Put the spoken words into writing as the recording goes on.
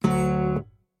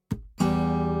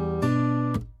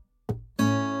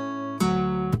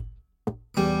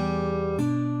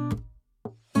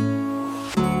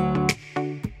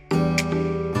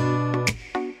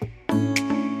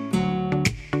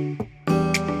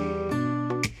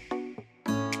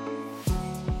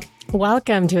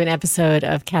Welcome to an episode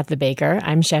of Kat the Baker.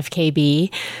 I'm Chef Kaybee.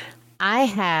 I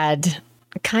had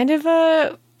kind of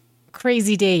a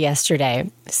crazy day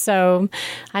yesterday. So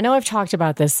I know I've talked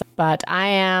about this, but I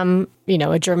am,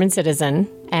 a German citizen,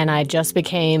 and I just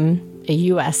became a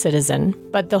U.S. citizen.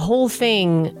 But the whole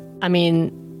thing,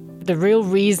 the real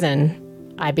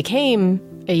reason I became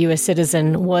a U.S.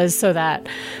 citizen was so that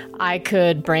I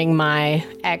could bring my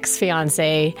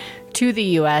ex-fiance to the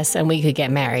U.S. and we could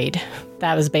get married.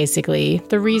 That was basically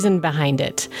the reason behind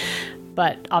it.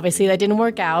 But obviously that didn't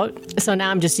work out. So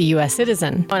now I'm just a U.S.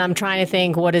 citizen. And I'm trying to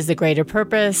think, what is the greater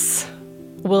purpose?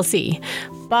 We'll see.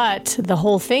 But the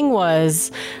whole thing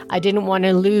was, I didn't want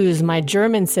to lose my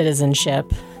German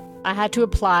citizenship. I had to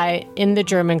apply in the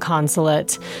German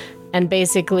consulate and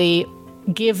basically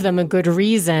give them a good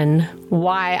reason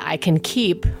why I can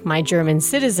keep my German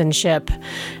citizenship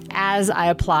as I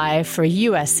apply for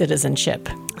U.S. citizenship.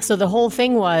 So the whole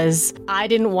thing was, I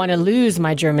didn't want to lose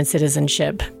my German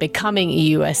citizenship becoming a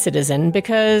U.S. citizen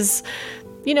because,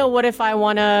 what if I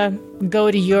want to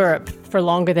go to Europe for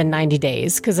longer than 90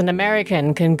 days? Because an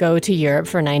American can go to Europe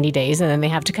for 90 days and then they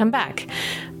have to come back.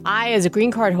 I, as a green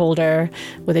card holder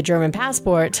with a German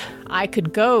passport, I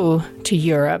could go to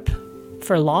Europe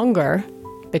for longer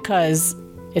because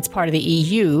it's part of the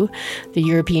EU, the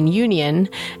European Union,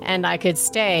 and I could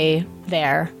stay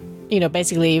there,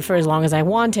 basically for as long as I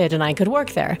wanted, and I could work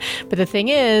there. But the thing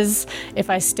is, if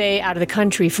I stay out of the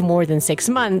country for more than 6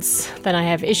 months, then I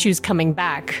have issues coming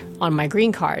back on my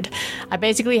green card. I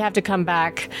basically have to come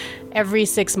back every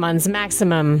 6 months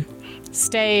maximum,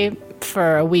 stay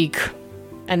for a week,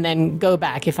 and then go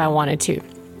back if I wanted to.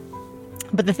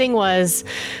 But the thing was,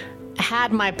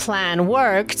 had my plan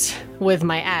worked with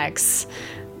my ex,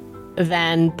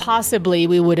 then possibly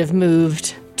we would have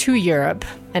moved to Europe,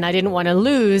 and I didn't want to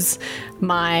lose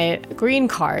my green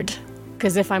card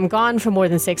because if I'm gone for more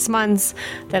than 6 months,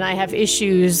 then I have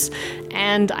issues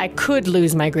and I could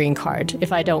lose my green card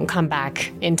if I don't come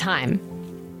back in time.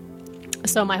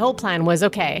 So my whole plan was,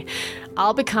 okay,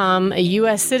 I'll become a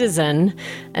U.S. citizen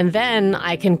and then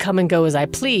I can come and go as I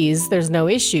please. There's no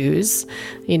issues.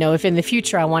 If in the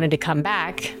future I wanted to come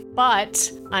back,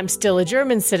 but I'm still a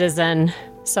German citizen,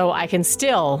 so I can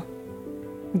still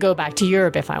go back to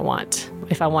Europe if I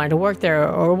wanted to work there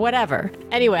or whatever.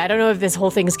 Anyway, I don't know if this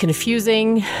whole thing is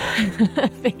confusing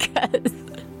because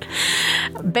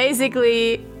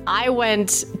basically I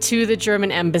went to the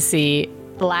German embassy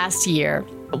last year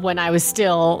when I was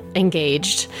still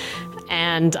engaged,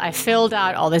 and I filled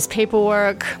out all this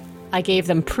paperwork. I gave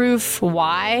them proof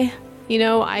why,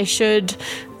 I should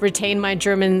retain my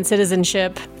German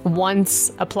citizenship once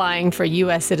applying for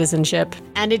U.S. citizenship.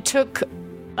 And it took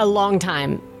a long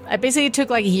time. It basically took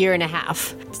like a year and a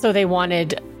half. So they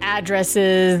wanted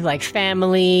addresses, like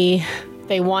family.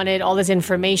 They wanted all this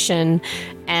information.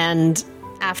 And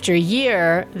after a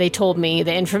year, they told me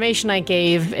the information I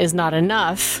gave is not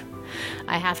enough.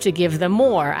 I have to give them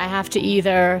more. I have to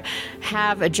either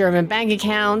have a German bank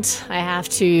account, I have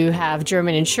to have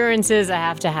German insurances, I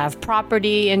have to have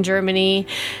property in Germany.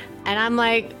 And I'm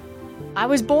like, I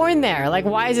was born there. Like,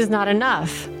 why is this not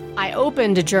enough? I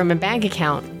opened a German bank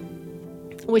account,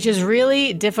 which is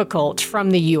really difficult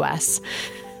from the US.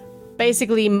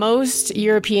 Basically, most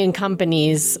European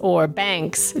companies or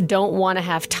banks don't want to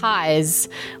have ties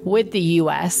with the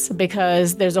US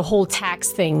because there's a whole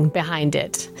tax thing behind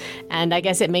it. And I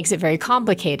guess it makes it very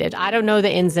complicated. I don't know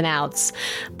the ins and outs,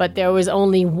 but there was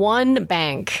only one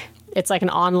bank. It's like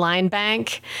an online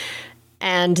bank.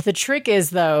 And the trick is,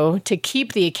 though, to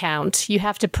keep the account, you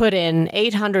have to put in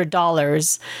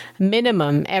 $800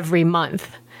 minimum every month.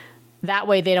 That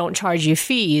way they don't charge you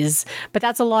fees, but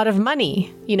that's a lot of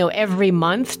money, every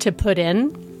month to put in.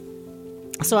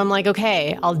 So I'm like,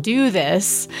 okay, I'll do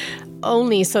this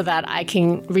only so that I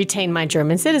can retain my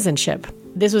German citizenship.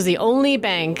 This was the only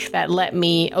bank that let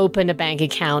me open a bank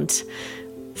account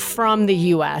from the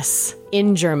US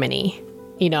in Germany.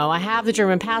 I have the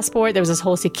German passport. There was this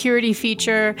whole security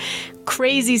feature,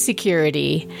 crazy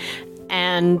security.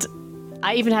 And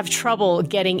I even have trouble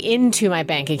getting into my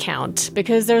bank account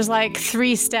because there's like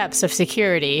 3 steps of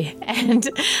security and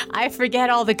I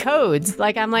forget all the codes.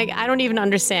 I don't even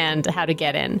understand how to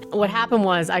get in. What happened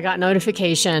was I got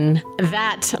notification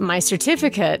that my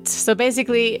certificate, so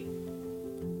basically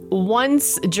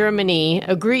once Germany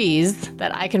agrees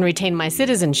that I can retain my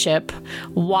citizenship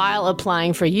while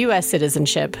applying for U.S.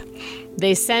 citizenship,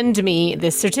 they send me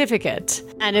this certificate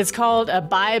and it's called a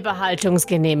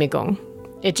Beibehaltungsgenehmigung.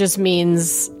 It just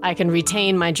means I can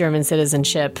retain my German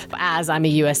citizenship as I'm a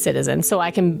U.S. citizen, so I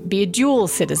can be a dual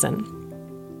citizen.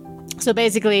 So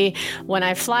basically, when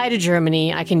I fly to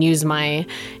Germany, I can use my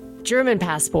German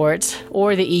passport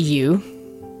or the EU.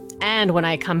 And when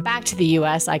I come back to the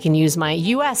US, I can use my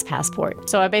US passport.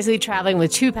 So I'm basically traveling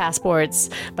with 2 passports,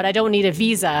 but I don't need a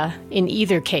visa in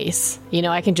either case.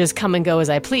 I can just come and go as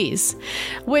I please,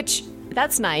 which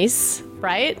that's nice,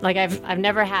 right? Like I've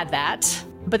never had that.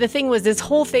 But the thing was, this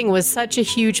whole thing was such a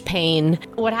huge pain.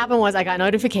 What happened was I got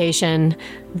notification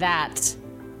that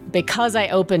because I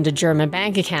opened a German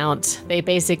bank account, they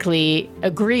basically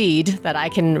agreed that I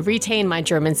can retain my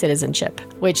German citizenship,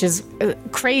 which is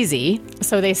crazy.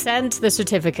 So they sent the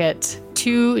certificate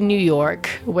to New York,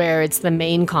 where it's the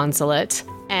main consulate,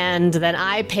 and then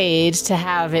I paid to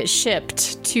have it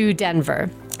shipped to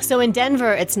Denver. So in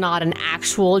Denver, it's not an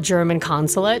actual German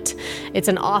consulate, it's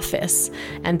an office,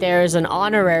 and there's an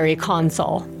honorary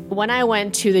consul. When I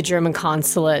went to the German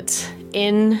consulate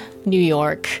in New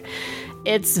York,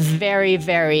 it's very,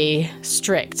 very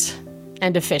strict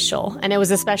and official. And it was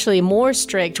especially more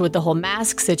strict with the whole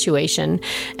mask situation.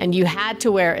 And you had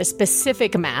to wear a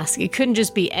specific mask. It couldn't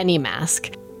just be any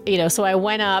mask. So I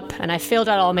went up and I filled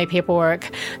out all my paperwork.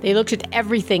 They looked at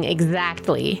everything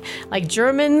exactly. Like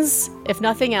Germans, if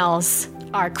nothing else,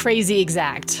 are crazy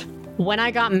exact. When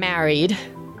I got married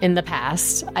in the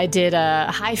past, I did a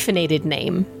hyphenated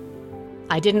name.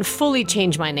 I didn't fully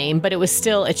change my name, but it was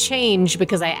still a change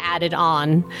because I added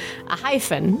on a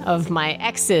hyphen of my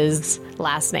ex's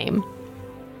last name.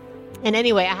 And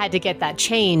anyway, I had to get that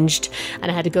changed and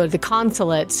I had to go to the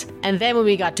consulate. And then when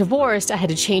we got divorced, I had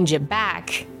to change it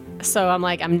back. So I'm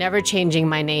like, I'm never changing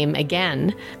my name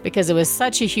again because it was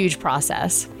such a huge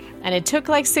process. And it took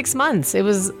like 6 months. It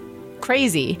was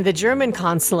crazy. The German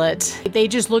consulate, they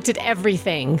just looked at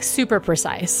everything super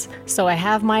precise. So I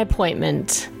have my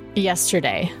appointment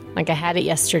yesterday. Like I had it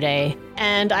yesterday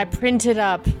and I printed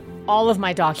up all of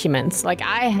my documents. Like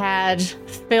I had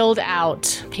filled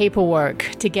out paperwork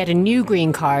to get a new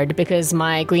green card because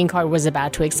my green card was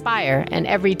about to expire. And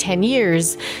every 10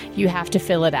 years, you have to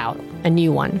fill it out, a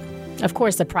new one. Of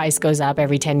course, the price goes up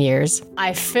every 10 years.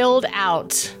 I filled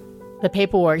out the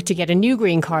paperwork to get a new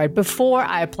green card before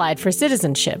I applied for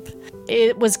citizenship.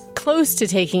 It was close to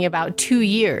taking about 2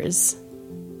 years.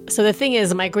 So the thing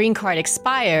is, my green card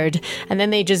expired, and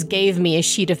then they just gave me a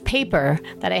sheet of paper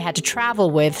that I had to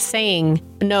travel with saying,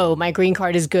 no, my green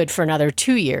card is good for another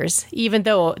 2 years, even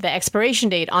though the expiration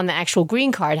date on the actual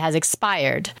green card has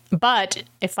expired. But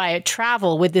if I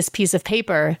travel with this piece of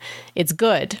paper, it's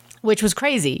good, which was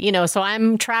crazy. So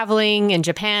I'm traveling in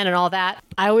Japan and all that.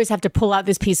 I always have to pull out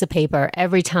this piece of paper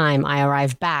every time I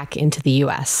arrive back into the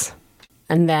US.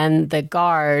 And then the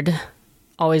guard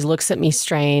always looks at me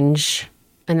strange.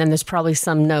 And then there's probably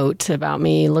some note about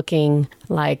me looking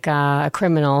like a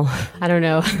criminal. I don't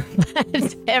know.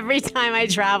 But every time I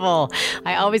travel,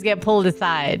 I always get pulled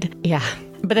aside. Yeah.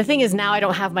 But the thing is, now I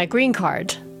don't have my green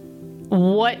card.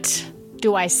 What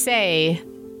do I say?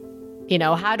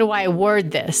 How do I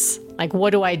word this? Like,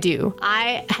 what do I do?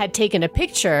 I had taken a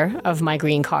picture of my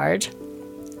green card.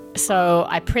 So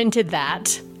I printed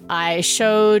that. I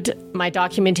showed my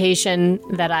documentation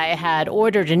that I had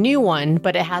ordered a new one,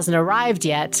 but it hasn't arrived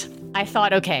yet. I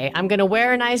thought, okay, I'm going to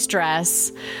wear a nice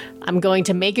dress. I'm going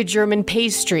to make a German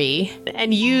pastry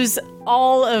and use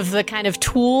all of the kind of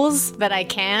tools that I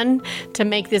can to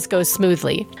make this go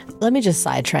smoothly. Let me just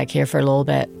sidetrack here for a little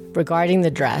bit regarding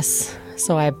the dress.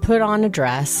 So I put on a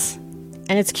dress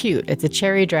and it's cute. It's a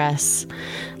cherry dress.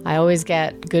 I always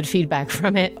get good feedback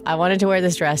from it. I wanted to wear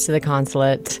this dress to the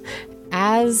consulate.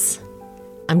 As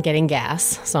I'm getting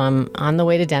gas, so I'm on the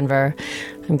way to Denver,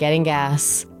 I'm getting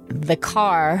gas, the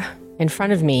car in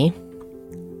front of me,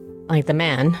 like the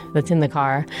man that's in the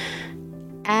car,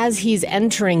 as he's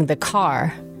entering the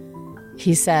car,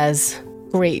 he says,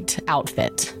 "Great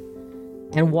outfit,"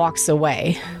 and walks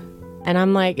away. And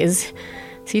I'm like, is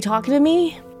he talking to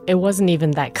me? It wasn't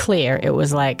even that clear. It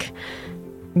was like,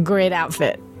 "Great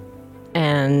outfit,"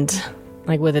 and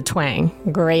like with a twang,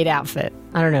 "Great outfit."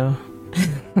 I don't know.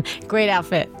 Great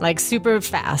outfit, like super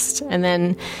fast. And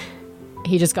then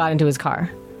he just got into his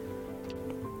car.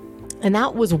 And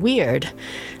that was weird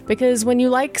because when you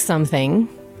like something,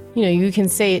 you can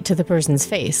say it to the person's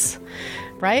face,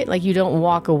 right? Like you don't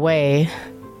walk away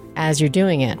as you're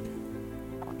doing it.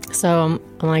 So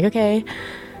I'm like, okay,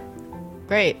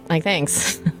 great. Like,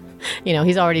 thanks.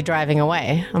 He's already driving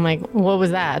away. I'm like, what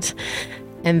was that?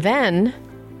 And then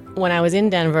when I was in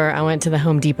Denver, I went to the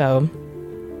Home Depot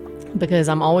because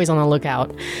I'm always on the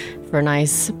lookout for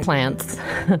nice plants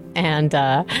and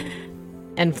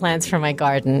plants for my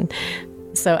garden.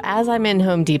 So as I'm in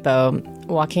Home Depot,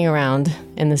 walking around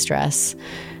in this dress,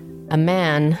 a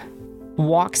man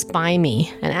walks by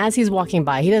me. And as he's walking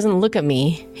by, he doesn't look at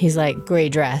me. He's like,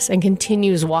 "Great dress," and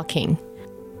continues walking.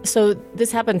 So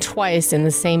this happened twice in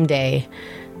the same day.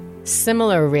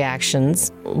 Similar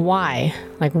reactions. Why?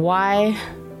 Like, why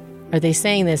are they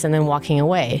saying this and then walking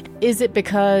away? Is it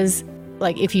because,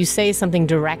 like, if you say something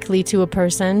directly to a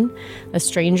person, a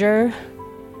stranger,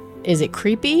 is it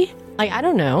creepy? Like, I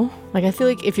don't know. Like, I feel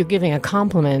like if you're giving a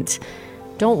compliment,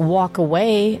 don't walk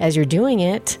away as you're doing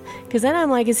it. Because then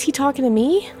I'm like, is he talking to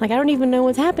me? Like, I don't even know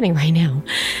what's happening right now.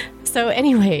 So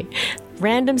anyway,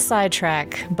 random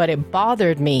sidetrack, but it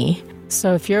bothered me.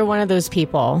 So if you're one of those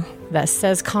people that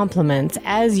says compliments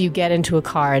as you get into a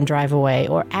car and drive away,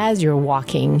 or as you're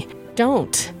walking,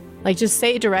 don't. Like, just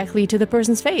say it directly to the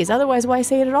person's face. Otherwise, why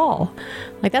say it at all?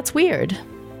 Like, that's weird.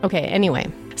 Okay, anyway.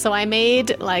 So I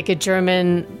made like a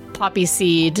German poppy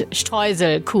seed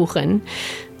Streuselkuchen,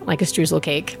 like a streusel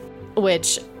cake,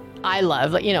 which I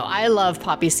love. Like, I love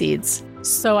poppy seeds.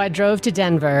 So I drove to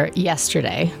Denver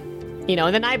yesterday.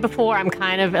 The night before, I'm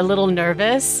kind of a little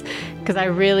nervous because I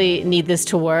really need this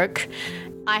to work.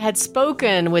 I had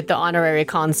spoken with the honorary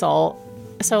consul,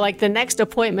 so like the next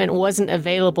appointment wasn't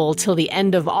available till the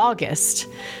end of August.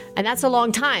 And that's a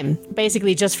long time,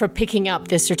 basically just for picking up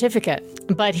this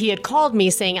certificate. But he had called me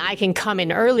saying I can come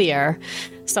in earlier.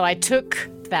 So I took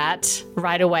that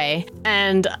right away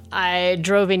and I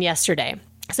drove in yesterday.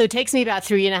 So it takes me about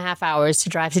 3.5 hours to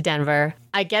drive to Denver.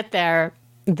 I get there.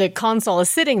 The consul is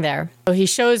sitting there. So he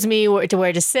shows me where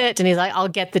to sit and he's like, I'll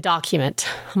get the document.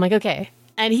 I'm like, okay.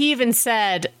 And he even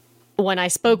said, when I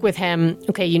spoke with him,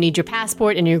 okay, you need your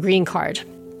passport and your green card.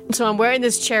 So I'm wearing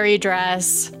this cherry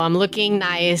dress. I'm looking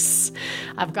nice.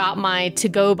 I've got my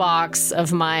to-go box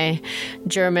of my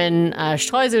German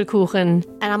Streuselkuchen.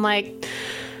 And I'm like,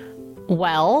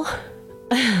 well,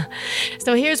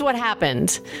 so here's what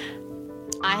happened.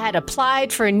 I had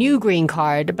applied for a new green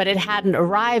card, but it hadn't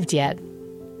arrived yet.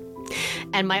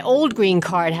 And my old green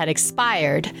card had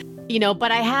expired.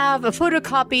 But I have a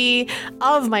photocopy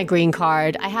of my green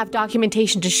card. I have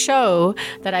documentation to show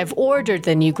that I've ordered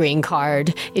the new green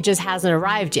card. It just hasn't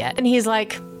arrived yet. And he's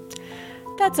like,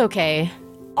 that's okay.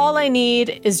 All I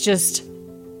need is just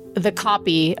the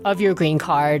copy of your green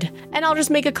card, and I'll just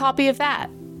make a copy of that.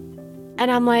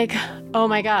 And I'm like, oh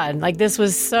my God, like this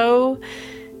was so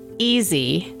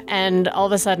easy. And all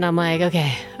of a sudden I'm like,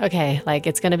 okay, like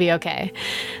it's going to be okay.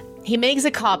 He makes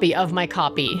a copy of my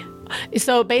copy.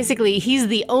 So basically, he's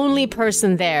the only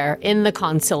person there in the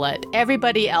consulate.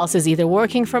 Everybody else is either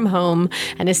working from home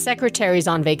and his secretary's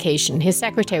on vacation. His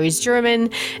secretary's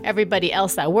German. Everybody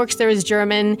else that works there is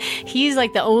German. He's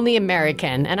like the only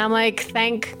American. And I'm like,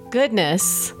 thank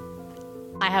goodness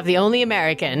I have the only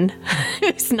American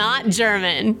who's not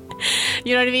German.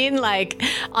 You know what I mean? Like,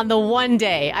 on the one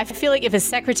day, I feel like if his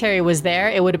secretary was there,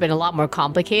 it would have been a lot more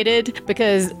complicated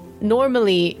because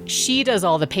normally she does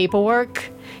all the paperwork.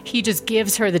 He just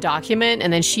gives her the document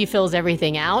and then she fills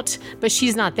everything out, but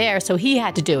she's not there, so he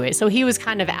had to do it. So he was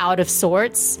kind of out of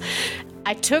sorts.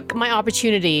 I took my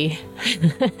opportunity.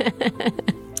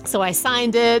 So I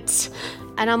signed it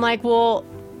and I'm like, well,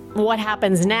 what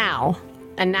happens now?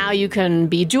 And now you can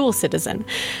be dual citizen.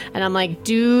 And I'm like,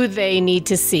 do they need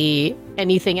to see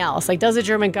anything else? Like, does the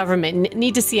German government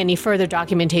need to see any further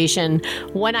documentation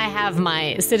when I have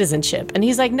my citizenship? And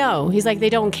he's like, no. He's like, they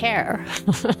don't care.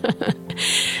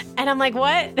 And I'm like,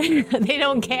 what? They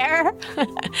don't care?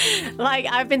 Like,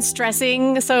 I've been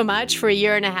stressing so much for 1.5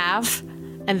 years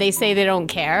and they say they don't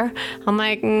care. I'm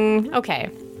like,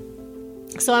 okay.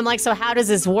 So I'm like, so how does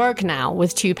this work now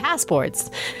with 2 passports?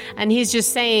 And he's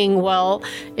just saying, well,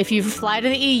 if you fly to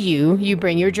the EU, you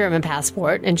bring your German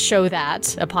passport and show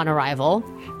that upon arrival.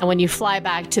 And when you fly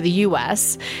back to the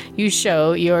US, you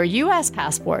show your US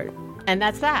passport. And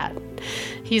that's that.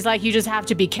 He's like, you just have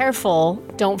to be careful.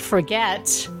 Don't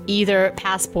forget either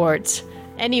passport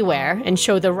anywhere and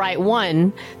show the right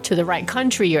one to the right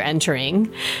country you're entering.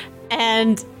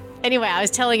 And anyway, I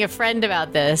was telling a friend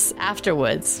about this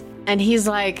afterwards. And he's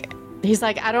like,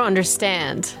 I don't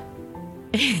understand.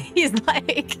 He's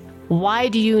like, why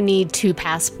do you need 2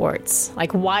 passports?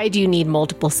 Like, why do you need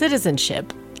multiple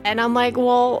citizenship? And I'm like,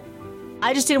 well,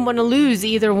 I just didn't want to lose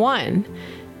either one.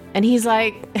 And he's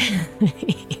like,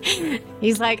 I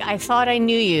thought I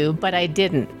knew you, but I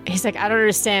didn't. He's like, I don't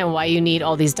understand why you need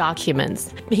all these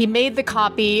documents. He made the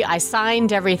copy. I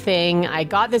signed everything. I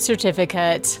got the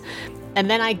certificate. And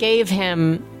then I gave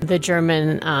him the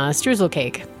German streusel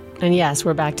cake. And yes,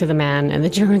 we're back to the man in the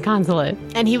German consulate.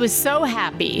 And he was so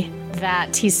happy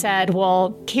that he said,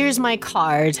 well, here's my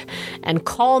card and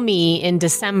call me in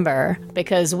December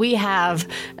because we have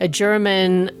a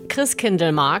German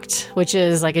Christkindlmarkt, which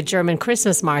is like a German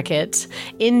Christmas market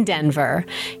in Denver.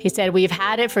 He said, we've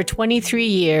had it for 23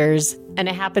 years. and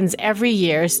it happens every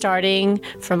year, starting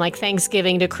from like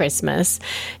Thanksgiving to Christmas.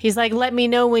 He's like, let me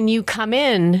know when you come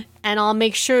in and I'll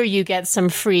make sure you get some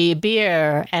free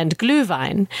beer and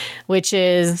Glühwein, which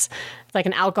is like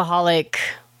an alcoholic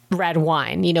red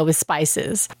wine, with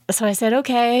spices. So I said,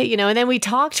 okay, and then we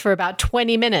talked for about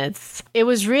 20 minutes. It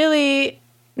was really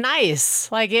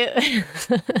nice. Like it,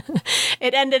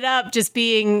 it ended up just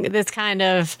being this kind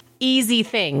of easy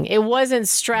thing. It wasn't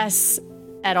stress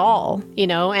at all,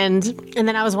 and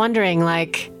then I was wondering,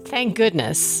 like, thank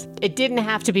goodness it didn't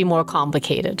have to be more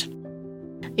complicated,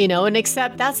 and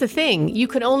except that's the thing. You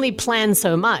can only plan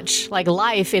so much. Like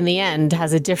life in the end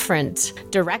has a different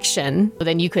direction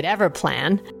than you could ever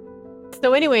plan.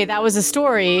 So anyway, that was a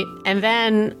story. And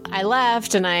then I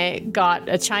left and I got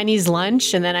a Chinese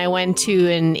lunch. And then I went to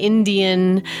an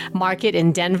Indian market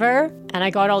in Denver. And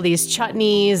I got all these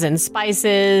chutneys and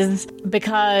spices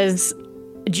because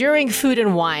during Food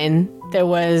and Wine, there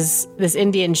was this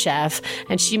Indian chef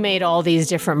and she made all these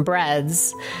different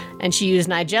breads. And she used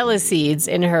nigella seeds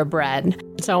in her bread.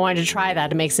 So I wanted to try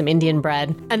that to make some Indian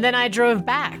bread. And then I drove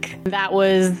back. That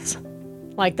was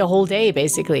like the whole day,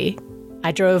 basically.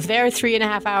 I drove there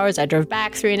 3.5 hours. I drove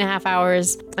back 3.5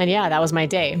 hours. And yeah, that was my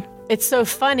day. It's so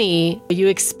funny. You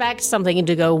expect something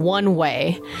to go one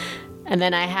way. And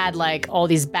then I had like all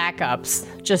these backups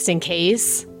just in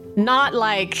case. Not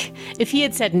like if he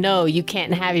had said, no, you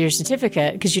can't have your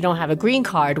certificate because you don't have a green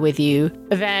card with you,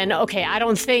 then, okay, I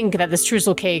don't think that the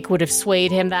streusel cake would have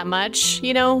swayed him that much,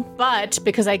 But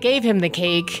because I gave him the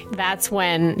cake, that's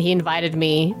when he invited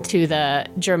me to the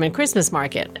German Christmas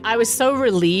market. I was so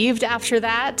relieved after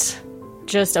that.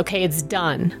 Just, okay, it's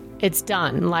done. It's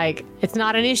done. Like, it's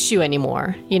not an issue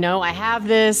anymore. I have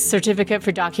this certificate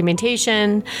for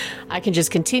documentation. I can just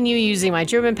continue using my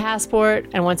German passport.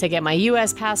 And once I get my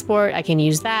US passport, I can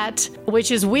use that,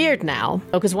 which is weird now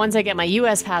because once I get my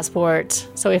US passport,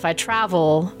 so if I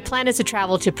travel, plan is to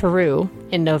travel to Peru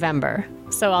in November.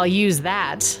 So I'll use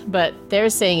that, but they're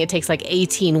saying it takes like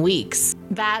 18 weeks.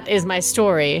 That is my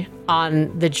story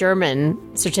on the German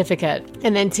certificate.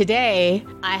 And then today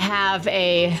I have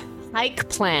a hike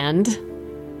planned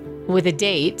with a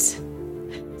date.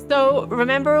 So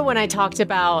remember when I talked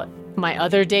about my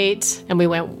other date and we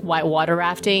went whitewater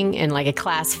rafting in like a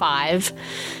class 5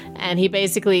 and he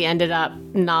basically ended up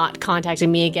not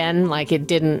contacting me again, like it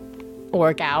didn't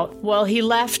work out. Well, he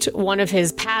left one of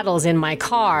his paddles in my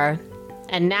car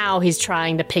and now he's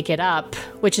trying to pick it up,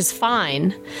 which is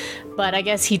fine. But I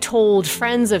guess he told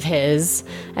friends of his,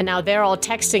 and now they're all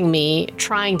texting me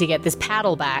trying to get this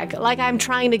paddle back. Like I'm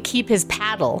trying to keep his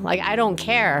paddle. Like I don't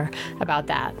care about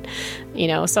that,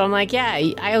 So I'm like,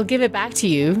 yeah, I'll give it back to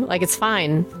you. Like it's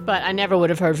fine. But I never would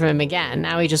have heard from him again.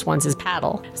 Now he just wants his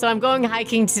paddle. So I'm going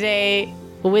hiking today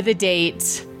with a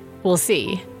date. We'll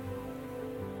see.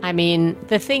 I mean,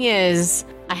 the thing is,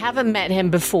 I haven't met him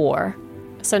before.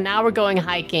 So now we're going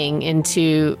hiking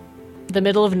into the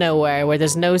middle of nowhere where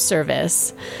there's no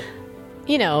service,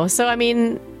 so I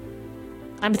mean,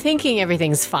 I'm thinking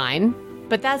everything's fine,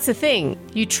 but that's the thing.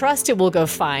 You trust it will go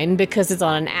fine because it's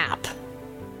on an app.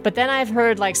 But then I've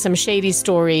heard like some shady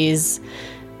stories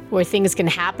where things can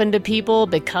happen to people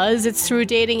because it's through a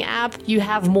dating app. You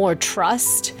have more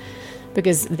trust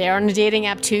because they're on a dating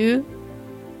app too,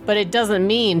 but it doesn't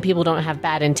mean people don't have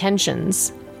bad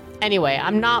intentions. Anyway,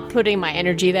 I'm not putting my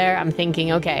energy there. I'm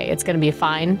thinking, okay, it's going to be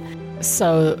fine.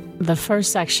 So the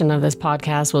first section of this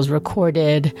podcast was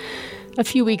recorded a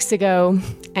few weeks ago,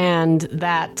 and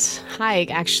that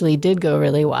hike actually did go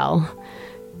really well.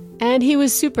 And he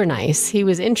was super nice. He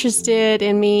was interested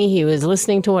in me. He was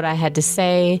listening to what I had to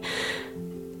say.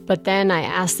 But then I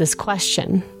asked this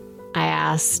question. I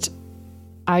asked,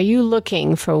 are you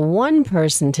looking for one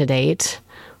person to date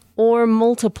or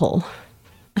multiple?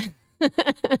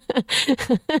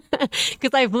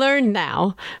 Because I've learned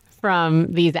now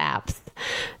from these apps,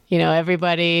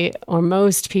 everybody or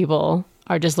most people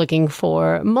are just looking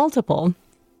for multiple.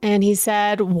 And he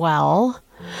said, well,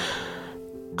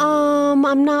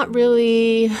 I'm not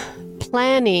really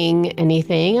planning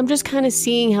anything. I'm just kind of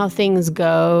seeing how things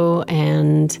go.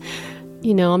 And,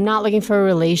 I'm not looking for a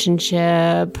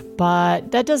relationship,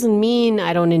 but that doesn't mean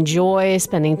I don't enjoy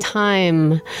spending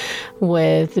time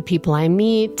with the people I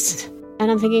meet. And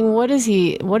I'm thinking, what is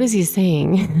he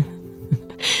saying?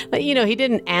 But, he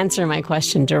didn't answer my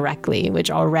question directly, which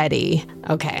already,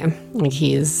 okay, like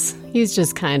he's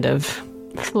just kind of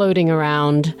floating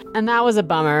around. And that was a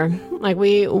bummer. Like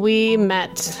we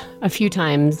met a few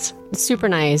times, super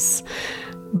nice.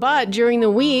 But during the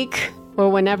week or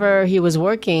whenever he was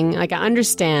working, like I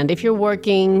understand if you're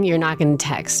working, you're not going to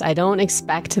text. I don't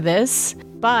expect this.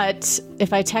 But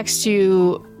if I text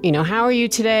you how are you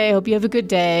today? Hope you have a good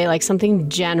day. Like something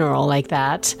general like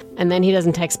that. And then he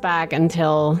doesn't text back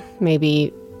until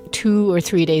maybe 2 or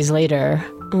 3 days later.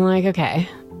 I'm like, okay,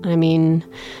 I mean,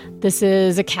 this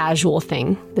is a casual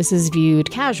thing. This is viewed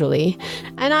casually.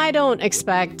 And I don't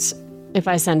expect if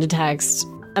I send a text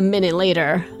a minute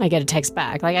later, I get a text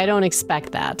back. Like, I don't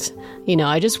expect that.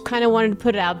 I just kind of wanted to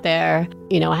put it out there.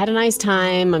 I had a nice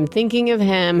time. I'm thinking of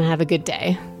him. Have a good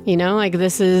day. Like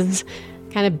this is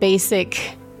kind of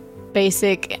basic,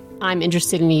 I'm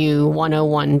interested in you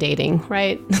 101 dating,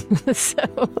 right? So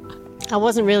I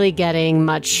wasn't really getting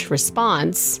much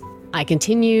response. I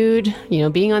continued,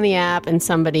 being on the app, and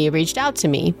somebody reached out to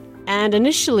me. And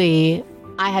initially,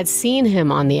 I had seen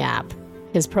him on the app,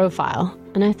 his profile.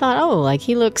 And I thought, oh, like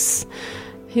he looks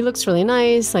really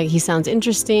nice. Like he sounds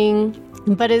interesting.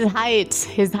 But his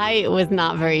height was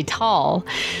not very tall.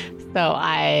 So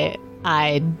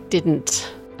I didn't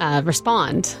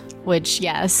respond, which,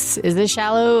 yes, is it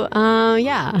shallow?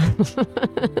 Yeah.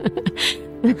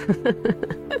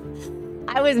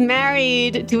 I was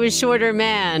married to a shorter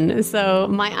man. So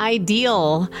my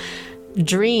ideal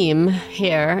dream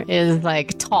here is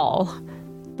like tall.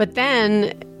 But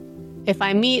then if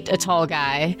I meet a tall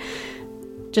guy,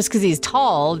 just because he's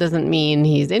tall doesn't mean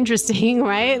he's interesting,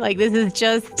 right? Like this is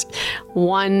just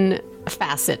one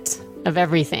facet of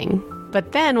everything.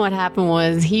 But then what happened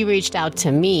was he reached out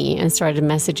to me and started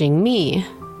messaging me.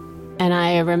 And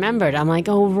I remembered, I'm like,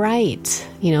 oh, right.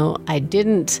 I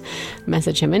didn't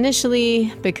message him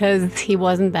initially because he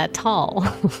wasn't that tall,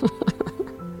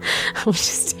 which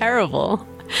is terrible.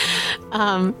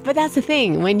 But that's the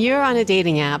thing. When you're on a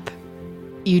dating app,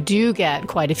 you do get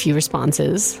quite a few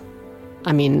responses.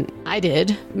 I mean, I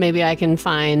did. Maybe I can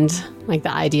find like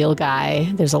the ideal guy.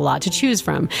 There's a lot to choose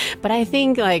from. But I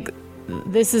think like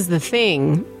this is the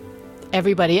thing.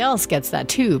 Everybody else gets that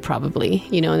too, probably,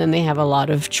 and then they have a lot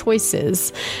of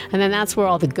choices. And then that's where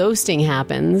all the ghosting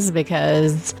happens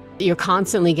because you're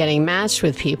constantly getting matched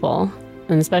with people.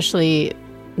 And especially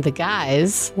the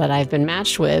guys that I've been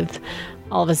matched with,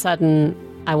 all of a sudden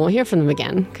I won't hear from them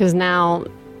again because now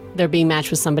they're being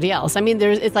matched with somebody else. I mean,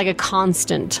 it's like a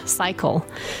constant cycle.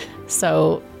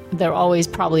 So they're always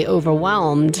probably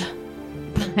overwhelmed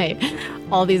by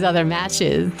all these other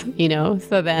matches,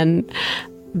 so then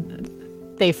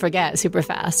they forget super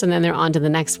fast and then they're on to the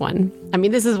next one. I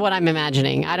mean, this is what I'm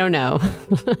imagining. I don't know.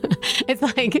 It's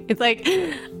like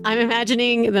I'm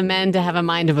imagining the men to have a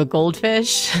mind of a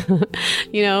goldfish,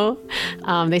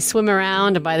 they swim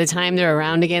around and by the time they're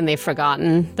around again, they've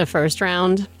forgotten the first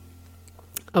round.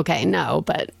 Okay, no,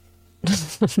 but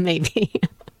maybe.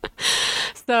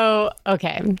 So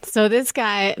this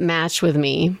guy matched with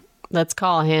me. Let's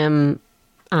call him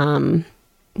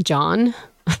John.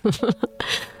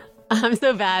 I'm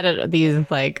so bad at these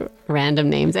like random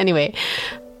names. Anyway,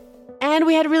 and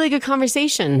we had a really good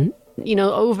conversation,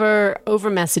 over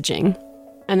messaging.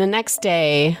 And the next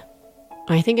day,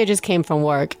 I think I just came from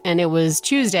work and it was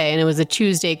Tuesday and it was a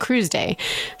Tuesday cruise day.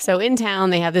 So in town,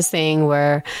 they have this thing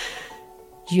where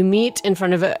you meet in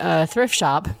front of a thrift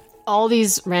shop, all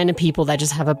these random people that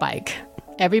just have a bike.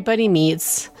 Everybody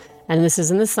meets, and this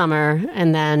is in the summer,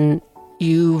 and then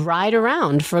you ride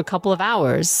around for a couple of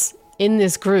hours in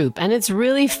this group. And it's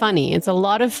really funny. It's a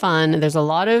lot of fun. There's a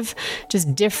lot of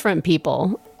just different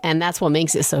people. And that's what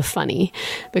makes it so funny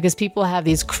because people have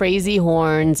these crazy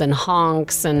horns and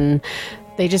honks and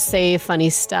they just say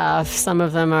funny stuff. Some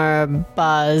of them are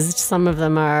buzzed. Some of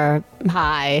them are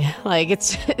high. Like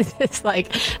it's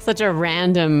like such a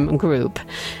random group.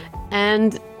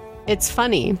 And it's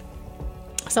funny.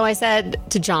 So I said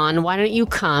to John, why don't you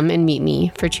come and meet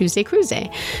me for Tuesday Cruise Day?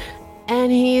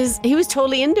 And he was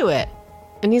totally into it.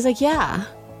 And he's like, yeah.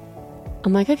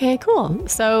 I'm like, okay, cool.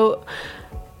 So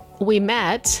we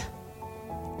met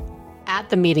at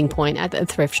the meeting point at the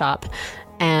thrift shop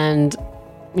and,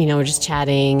 we're just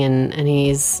chatting and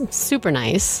he's super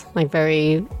nice, like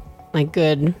very like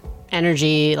good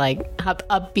energy, like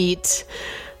upbeat,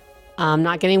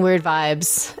 not getting weird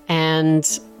vibes.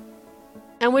 And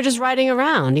we're just riding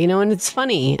around, and it's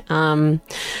funny. And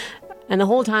the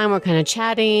whole time we're kind of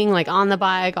chatting, like on the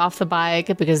bike, off the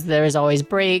bike, because there's always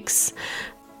breaks.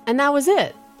 And that was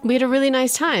it. We had a really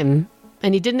nice time.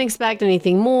 And he didn't expect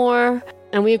anything more.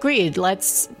 And we agreed,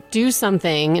 let's do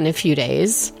something in a few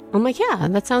days. I'm like, yeah,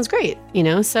 that sounds great.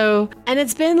 So, and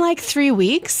it's been like 3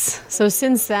 weeks. So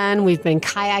since then we've been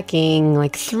kayaking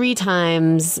like 3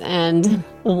 times and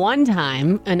one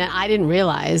time, and I didn't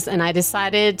realize, and I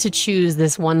decided to choose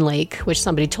this one lake, which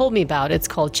somebody told me about. It's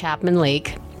called Chapman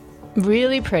Lake.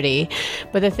 Really pretty.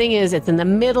 But the thing is, it's in the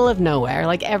middle of nowhere,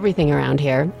 like everything around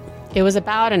here. It was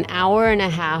about an hour and a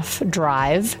half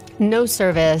drive no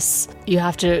service. You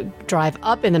have to drive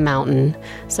up in the mountain.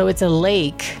 So it's a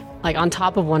lake, like on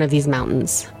top of one of these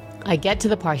mountains. I get to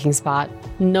the parking spot,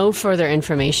 no further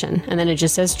information. And then it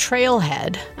just says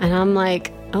trailhead. And I'm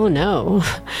like, oh no.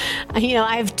 I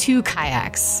have 2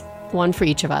 kayaks, one for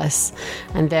each of us,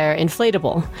 and they're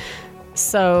inflatable.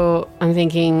 So I'm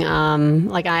thinking,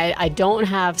 I don't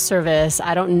have service.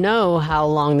 I don't know how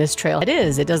long this trail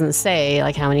is. It doesn't say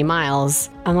like how many miles.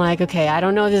 I'm like, okay, I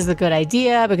don't know if this is a good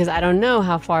idea because I don't know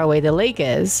how far away the lake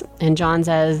is. And John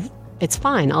says, it's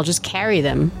fine. I'll just carry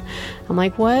them. I'm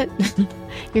like, what?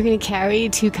 You're going to carry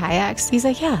 2 kayaks? He's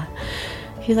like, yeah.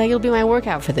 He's like, it'll be my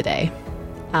workout for the day.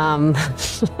 I'm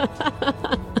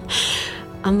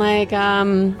like,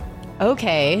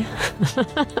 okay.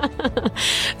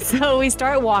 So we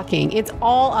start walking. It's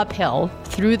all uphill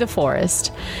through the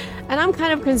forest. And I'm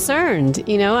kind of concerned,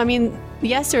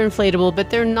 yes, they're inflatable, but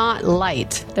they're not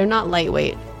light. They're not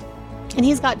lightweight. And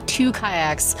he's got 2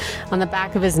 kayaks on the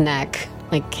back of his neck,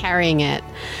 like carrying it.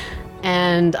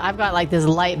 And I've got like this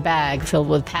light bag filled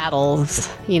with paddles,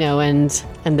 and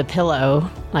the pillow,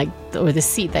 or the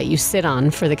seat that you sit on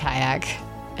for the kayak.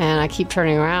 And I keep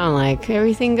turning around like,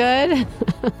 everything good?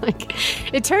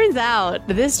 It turns out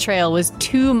this trail was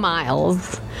 2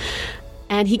 miles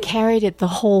and he carried it the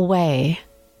whole way.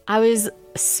 I was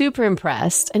super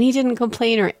impressed and he didn't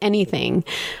complain or anything.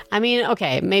 I mean,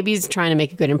 okay, maybe he's trying to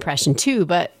make a good impression too,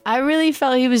 but I really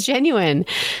felt he was genuine.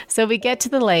 So we get to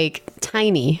the lake,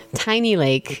 tiny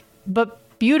lake, but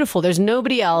beautiful. There's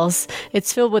nobody else.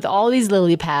 It's filled with all these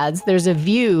lily pads. There's a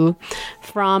view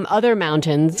from other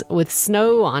mountains with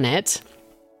snow on it.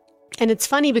 And it's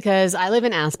funny because I live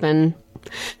in Aspen.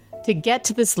 To get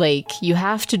to this lake, you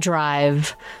have to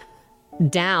drive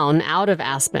down out of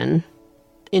Aspen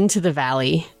into the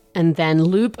valley and then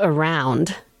loop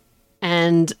around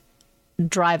and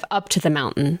drive up to the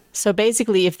mountain. So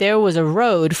basically, if there was a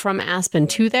road from Aspen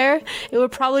to there, it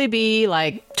would probably be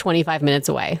like 25 minutes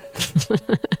away.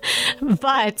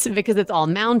 But because it's all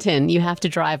mountain, you have to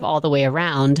drive all the way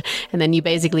around. And then you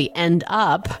basically end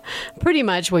up pretty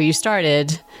much where you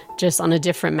started, just on a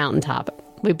different mountaintop.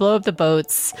 We blow up the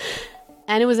boats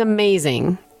and it was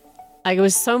amazing. Like, it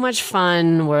was so much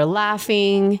fun. We're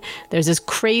laughing. There's this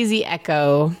crazy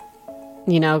echo,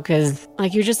 because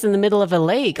like you're just in the middle of a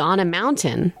lake on a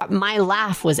mountain. My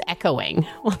laugh was echoing.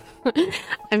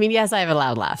 I mean, yes, I have a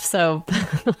loud laugh. So,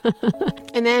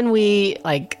 and then we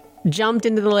jumped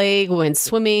into the lake, went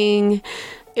swimming.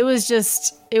 It was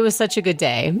such a good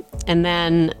day. And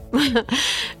then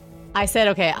I said,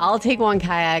 okay, I'll take 1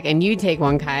 kayak and you take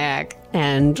 1 kayak.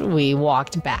 And we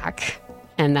walked back.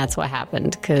 And that's what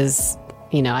happened because,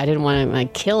 I didn't want to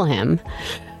kill him.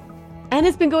 And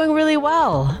it's been going really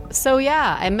well. So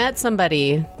yeah, I met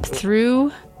somebody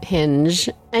through Hinge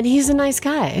and he's a nice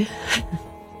guy.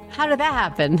 How did that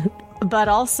happen? But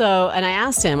also, and I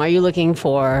asked him, are you looking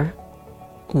for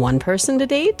 1 person to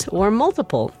date or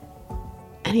multiple?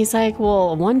 And he's like,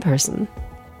 well, 1 person.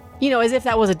 As if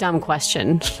that was a dumb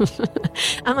question.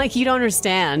 I'm like, you don't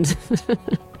understand.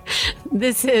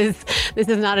 This is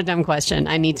not a dumb question.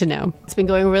 I need to know. It's been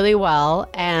going really well.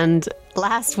 And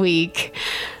last week,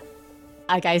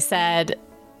 like I said,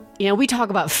 we talk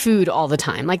about food all the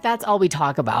time. Like, that's all we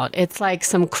talk about. It's like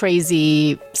some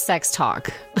crazy sex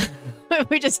talk.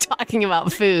 We're just talking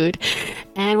about food.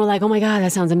 And we're like, oh my God,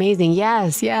 that sounds amazing.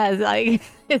 Yes. Like,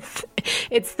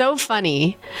 it's so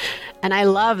funny. And I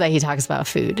love that he talks about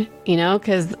food,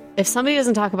 because if somebody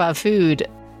doesn't talk about food,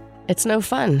 it's no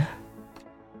fun.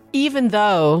 Even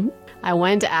though I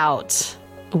went out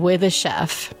with a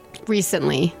chef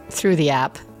recently through the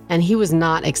app, and he was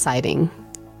not exciting.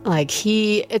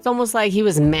 It's almost like he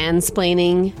was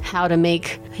mansplaining how to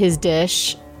make his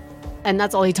dish. And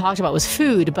that's all he talked about was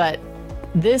food. But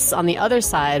this on the other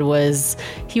side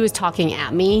he was talking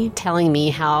at me, telling me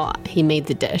how he made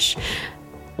the dish,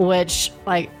 which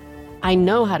I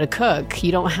know how to cook.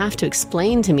 You don't have to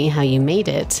explain to me how you made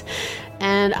it.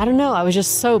 And I don't know, I was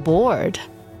just so bored.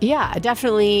 Yeah,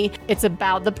 definitely. It's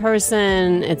about the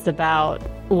person. It's about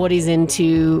what he's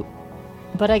into.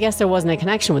 But I guess there wasn't a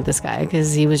connection with this guy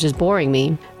because he was just boring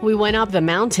me. We went up the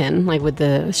mountain, with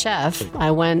the chef. I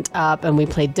went up and we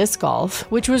played disc golf,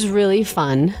 which was really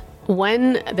fun.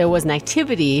 When there was an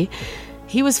activity,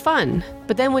 he was fun.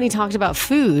 But then when he talked about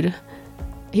food,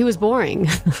 he was boring.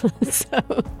 So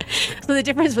the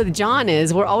difference with John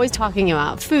is we're always talking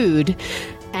about food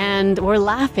and we're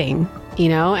laughing,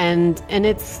 and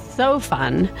it's so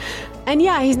fun. And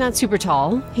yeah, he's not super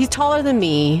tall. He's taller than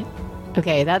me.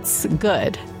 Okay, that's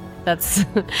good. That's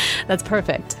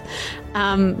perfect.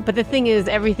 But the thing is,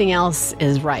 everything else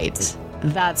is right.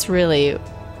 That's really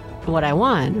what I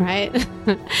want, right?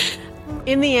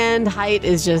 In the end, height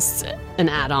is just an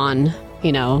add-on,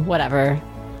 whatever.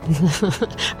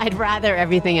 I'd rather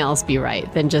everything else be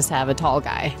right than just have a tall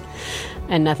guy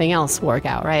and nothing else work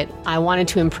out, right? I wanted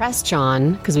to impress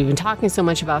John because we've been talking so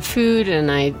much about food, and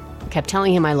I kept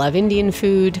telling him I love Indian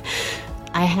food.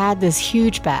 I had this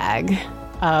huge bag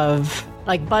of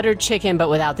like buttered chicken, but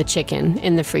without the chicken,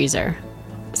 in the freezer.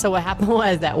 So what happened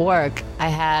was at work, I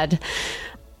had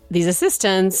these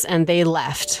assistants and they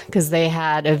left because they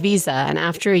had a visa. And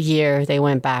after a year, they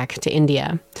went back to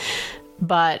India.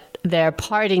 But their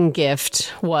parting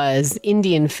gift was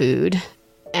Indian food.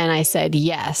 And I said,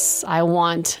 yes, I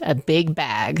want a big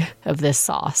bag of this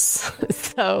sauce.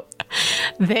 So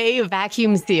they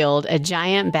vacuum sealed a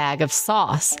giant bag of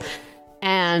sauce.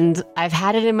 And I've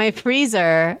had it in my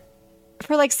freezer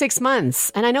for like 6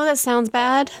 months. And I know that sounds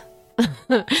bad,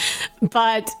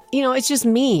 but, it's just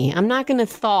me. I'm not going to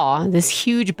thaw this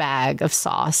huge bag of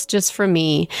sauce just for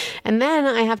me. And then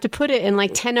I have to put it in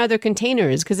like 10 other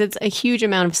containers because it's a huge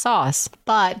amount of sauce.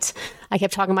 But I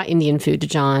kept talking about Indian food to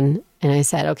John. And I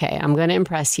said, okay, I'm going to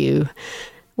impress you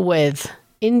with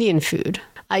Indian food.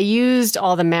 I used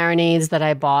all the marinades that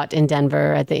I bought in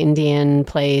Denver at the Indian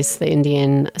place, the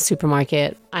Indian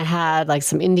supermarket. I had like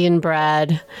some Indian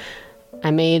bread. I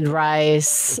made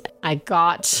rice. I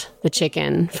got the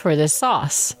chicken for this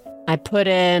sauce. I put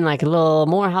in like a little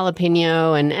more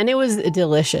jalapeno and it was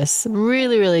delicious.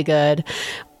 Really, really good.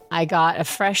 I got a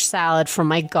fresh salad from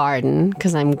my garden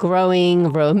because I'm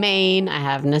growing romaine. I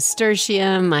have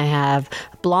nasturtium. I have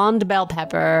blonde bell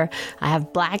pepper. I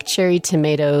have black cherry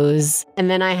tomatoes. And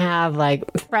then I have like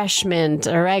fresh mint,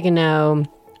 oregano,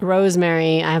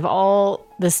 rosemary. I have all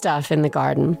the stuff in the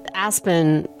garden.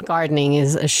 Aspen gardening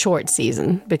is a short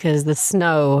season because the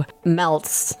snow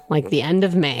melts like the end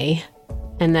of May.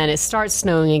 And then it starts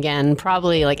snowing again,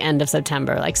 probably like end of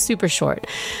September, like super short.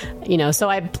 So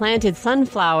I planted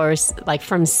sunflowers like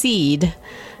from seed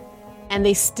and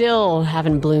they still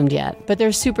haven't bloomed yet, but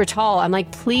they're super tall. I'm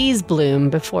like, please bloom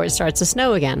before it starts to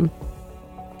snow again.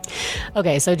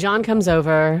 Okay, so John comes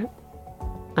over.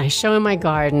 I show him my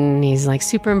garden. He's like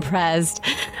super impressed.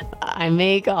 I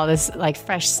make all this like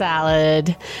fresh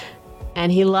salad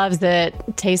and he loves it.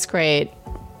 Tastes great.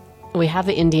 We have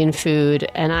the Indian food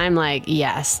and I'm like,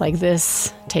 yes, like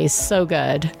this tastes so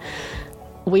good.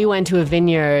 We went to a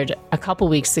vineyard a couple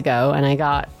weeks ago and I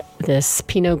got this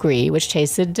Pinot Gris, which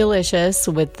tasted delicious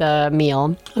with the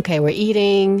meal. Okay, we're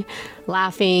eating,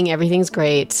 laughing, everything's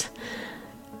great.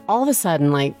 All of a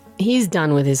sudden, like he's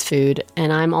done with his food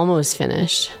and I'm almost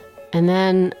finished. And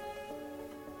then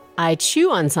I chew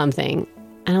on something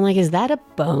and I'm like, is that a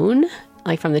bone?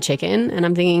 Like from the chicken? And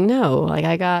I'm thinking, no, like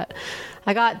I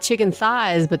got chicken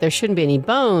thighs, but there shouldn't be any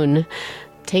bone.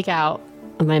 Take out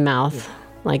of my mouth,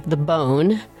 like the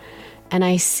bone. And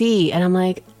I see, and I'm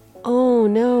like, oh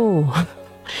no,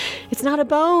 it's not a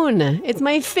bone. It's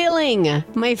my filling.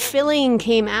 My filling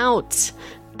came out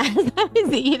as I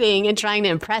was eating and trying to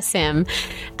impress him.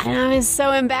 And I was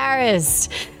so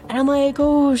embarrassed. And I'm like,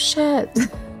 oh shit,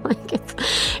 like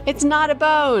it's not a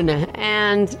bone.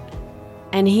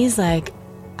 And he's like,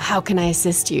 how can I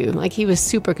assist you? Like he was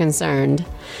super concerned.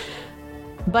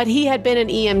 But he had been an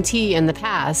EMT in the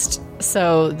past,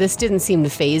 so this didn't seem to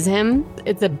faze him.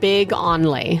 It's a big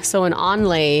onlay. So an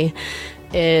onlay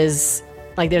is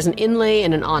like there's an inlay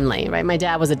and an onlay, right? My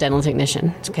dad was a dental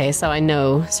technician. Okay, so I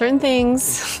know certain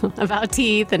things about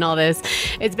teeth and all this.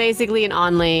 It's basically an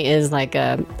onlay is like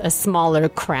a smaller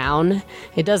crown.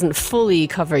 It doesn't fully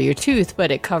cover your tooth, but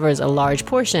it covers a large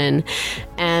portion.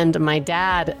 And my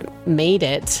dad made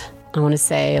it, I want to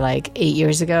say like 8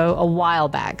 years ago, a while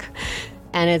back.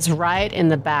 And it's right in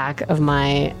the back of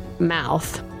my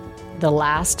mouth, the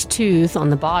last tooth on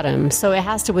the bottom. So it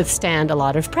has to withstand a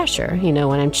lot of pressure,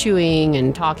 when I'm chewing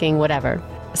and talking, whatever.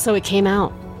 So it came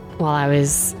out while I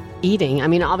was eating. I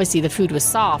mean, obviously the food was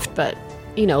soft, but,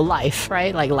 life,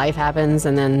 right? Like life happens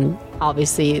and then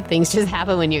obviously things just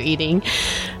happen when you're eating.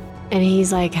 And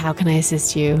he's like, how can I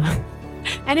assist you?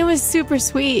 And it was super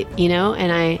sweet,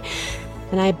 and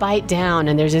I bite down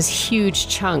and there's this huge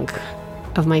chunk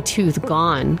of my tooth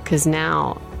gone because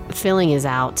now filling is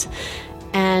out.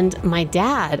 And my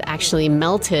dad actually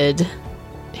melted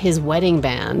his wedding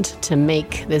band to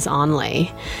make this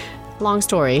onlay. Long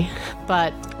story,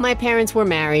 but my parents were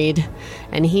married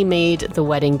and he made the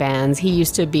wedding bands. He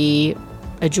used to be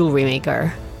a jewelry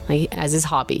maker, like as his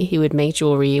hobby. He would make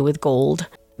jewelry with gold.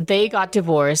 They got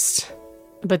divorced,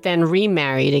 but then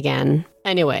remarried again.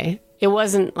 Anyway, it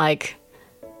wasn't like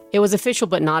it was official,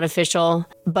 but not official.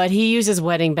 But he used his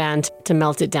wedding band to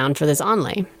melt it down for this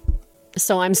onlay.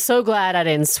 So I'm so glad I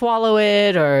didn't swallow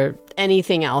it or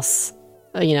anything else,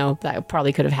 that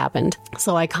probably could have happened.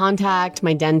 So I contact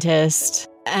my dentist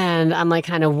and I'm like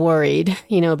kind of worried,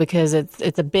 because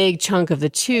it's a big chunk of the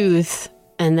tooth.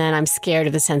 And then I'm scared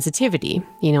of the sensitivity.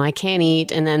 I can't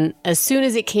eat. And then as soon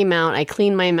as it came out, I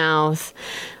cleaned my mouth.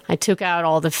 I took out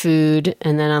all the food.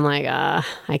 And then I'm like,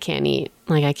 I can't eat.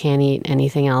 Like, I can't eat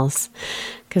anything else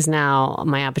because now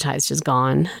my appetite's just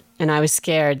gone. And I was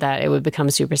scared that it would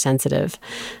become super sensitive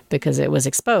because it was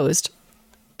exposed.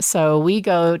 So we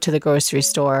go to the grocery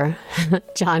store.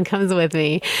 John comes with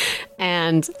me.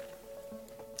 And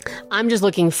I'm just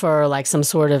looking for like some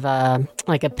sort of a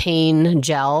pain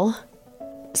gel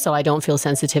so I don't feel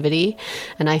sensitivity.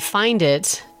 And I find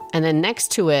it, and then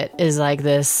next to it is like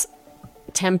this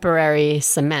temporary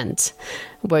cement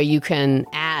where you can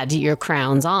add your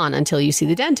crowns on until you see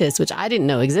the dentist, which I didn't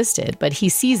know existed, but he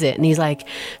sees it and he's like,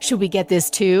 should we get this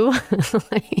too?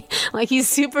 like he's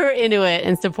super into it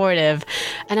and supportive.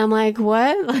 And I'm like,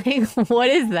 what? Like, what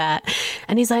is that?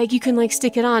 And he's like, you can like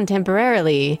stick it on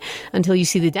temporarily until you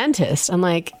see the dentist. I'm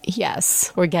like,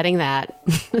 yes, we're getting that.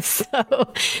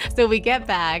 So we get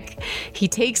back, he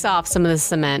takes off some of the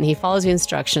cement, he follows the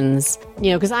instructions,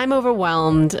 because I'm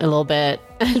overwhelmed a little bit.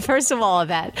 First of all,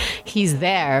 that he's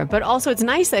there, but also it's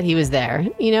nice that he was there,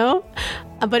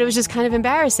 but it was just kind of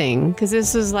embarrassing because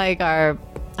this was like our,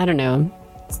 I don't know,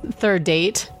 third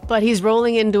date. But he's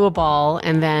rolling into a ball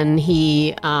and then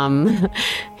he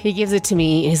gives it to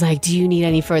me. He's like, do you need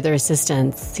any further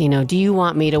assistance? Do you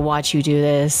want me to watch you do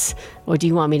this or do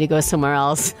you want me to go somewhere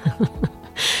else?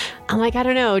 I'm like, I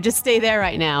don't know, just stay there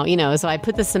right now. So I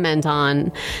put the cement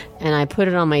on and I put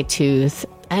it on my tooth.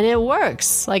 And it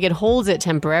works. Like, it holds it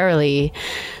temporarily.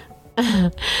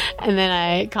 And then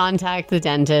I contact the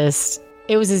dentist.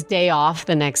 It was his day off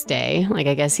the next day. Like,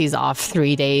 I guess he's off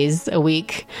 3 days a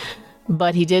week.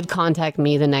 But he did contact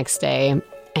me the next day.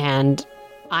 And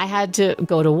I had to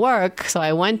go to work. So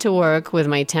I went to work with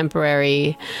my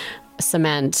temporary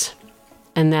cement.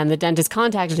 And then the dentist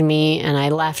contacted me and I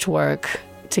left work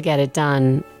to get it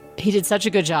done. He did such a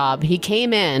good job. He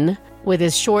came in with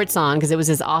his shorts on because it was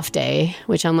his off day,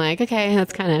 which I'm like, okay,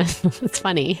 that's kind of, it's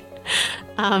funny.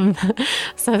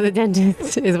 So the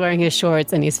dentist is wearing his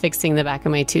shorts and he's fixing the back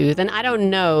of my tooth. And I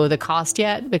don't know the cost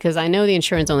yet because I know the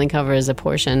insurance only covers a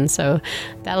portion. So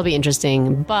that'll be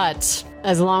interesting. But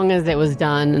as long as it was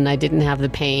done and I didn't have the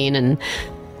pain. And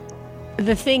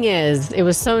the thing is, it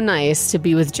was so nice to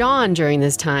be with John during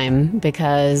this time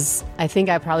because I think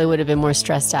I probably would have been more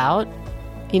stressed out.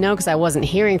 Because I wasn't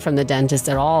hearing from the dentist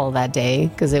at all that day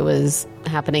because it was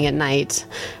happening at night,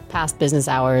 past business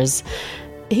hours.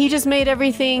 He just made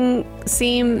everything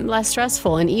seem less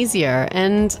stressful and easier.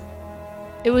 And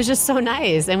it was just so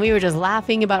nice. And we were just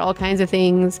laughing about all kinds of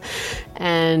things.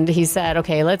 And he said,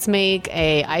 okay, let's make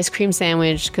a ice cream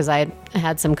sandwich because I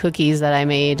had some cookies that I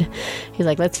made. He's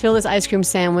like, let's fill this ice cream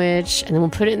sandwich and then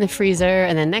we'll put it in the freezer.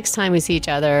 And then next time we see each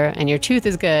other and your tooth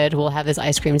is good, we'll have this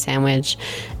ice cream sandwich.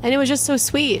 And it was just so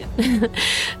sweet.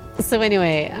 So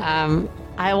anyway,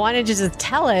 I wanted to just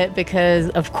tell it because,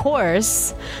 of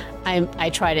course, I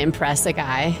try to impress a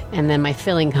guy and then my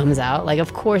filling comes out. Like,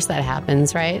 of course that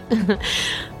happens, right?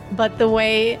 But the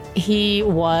way he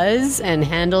was and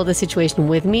handled the situation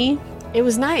with me, it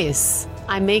was nice.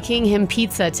 I'm making him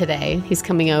pizza today. He's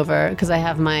coming over because I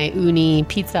have my Uni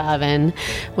pizza oven,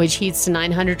 which heats to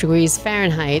 900 degrees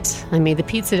Fahrenheit. I made the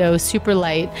pizza dough super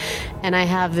light. And I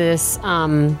have this,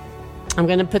 I'm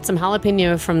going to put some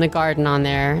jalapeno from the garden on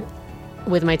there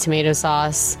with my tomato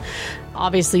sauce.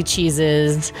 Obviously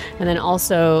cheeses, and then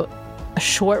also a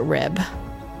short rib,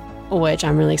 which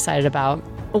I'm really excited about.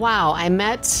 Wow, I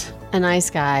met a nice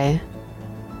guy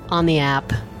on the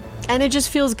app, and it just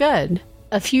feels good.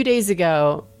 A few days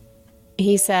ago,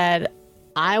 he said,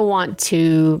 I want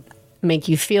to make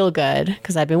you feel good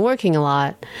because I've been working a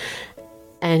lot.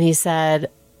 And he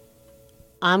said,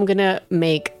 I'm going to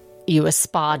make you a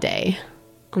spa day.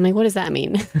 I'm like, what does that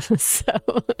mean?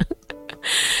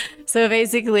 So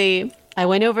basically, I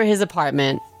went over his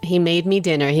apartment. He made me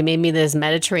dinner. He made me this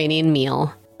Mediterranean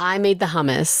meal. I made the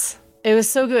hummus. It was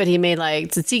so good. He made like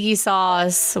tzatziki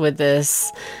sauce with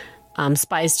this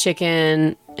spiced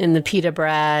chicken in the pita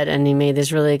bread. And he made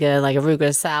this really good like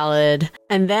arugula salad.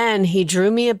 And then he drew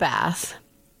me a bath.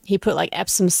 He put like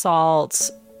Epsom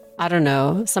salt, I don't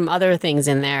know, some other things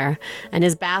in there. And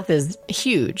his bath is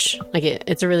huge. Like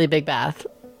it's a really big bath.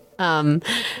 And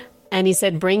he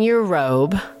said, bring your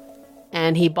robe.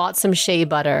 And he bought some shea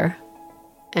butter.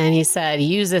 And he said,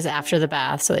 use this after the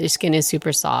bath so that your skin is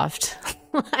super soft.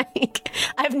 Like,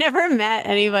 I've never met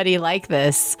anybody like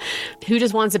this who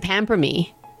just wants to pamper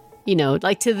me,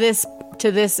 like to this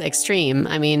extreme.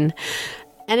 I mean,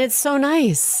 and it's so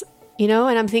nice.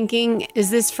 And I'm thinking, is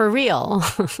this for real?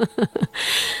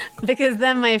 Because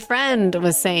then my friend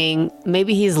was saying,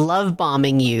 maybe he's love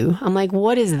bombing you. I'm like,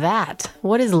 what is that?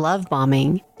 What is love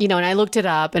bombing? And I looked it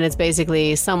up, and it's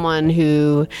basically someone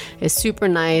who is super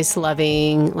nice,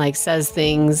 loving, like says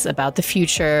things about the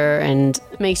future and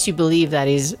makes you believe that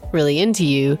he's really into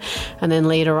you. And then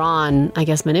later on, I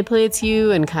guess manipulates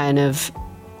you and kind of,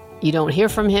 you don't hear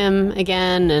from him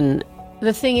again. And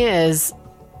the thing is,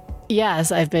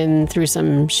 yes, I've been through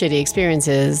some shitty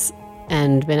experiences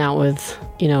and been out with,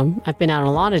 I've been out on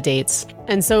a lot of dates.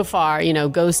 And so far,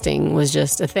 ghosting was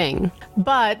just a thing.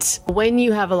 But when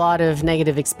you have a lot of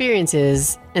negative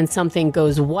experiences and something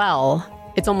goes well,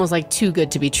 it's almost like too good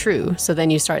to be true. So then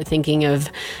you start thinking of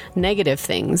negative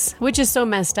things, which is so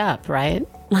messed up, right?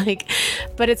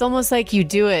 But it's almost like you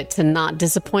do it to not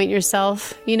disappoint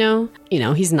yourself,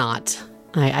 he's not.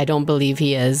 I don't believe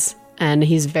he is. And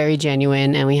he's very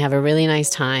genuine, and we have a really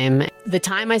nice time. The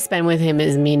time I spend with him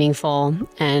is meaningful,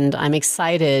 and I'm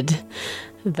excited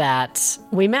that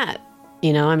we met.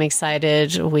 I'm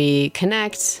excited we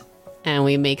connect and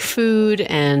we make food,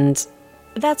 and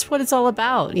that's what it's all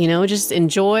about. Just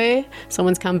enjoy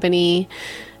someone's company,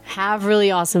 have really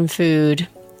awesome food,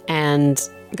 and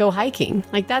go hiking.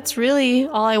 That's really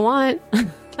all I want.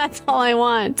 That's all I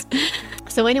want.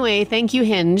 So anyway, thank you,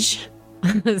 Hinge.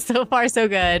 So far, so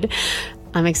good.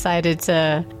 I'm excited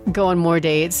to go on more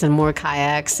dates and more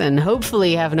kayaks and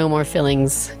hopefully have no more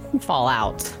feelings fall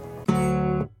out.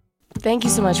 Thank you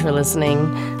so much for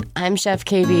listening. I'm Chef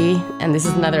Kaybee, and this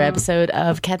is another episode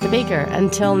of Kat the Baker.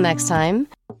 Until next time,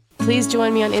 please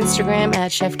join me on Instagram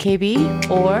at Chef Kaybee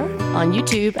or on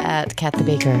YouTube at Kat the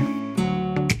Baker.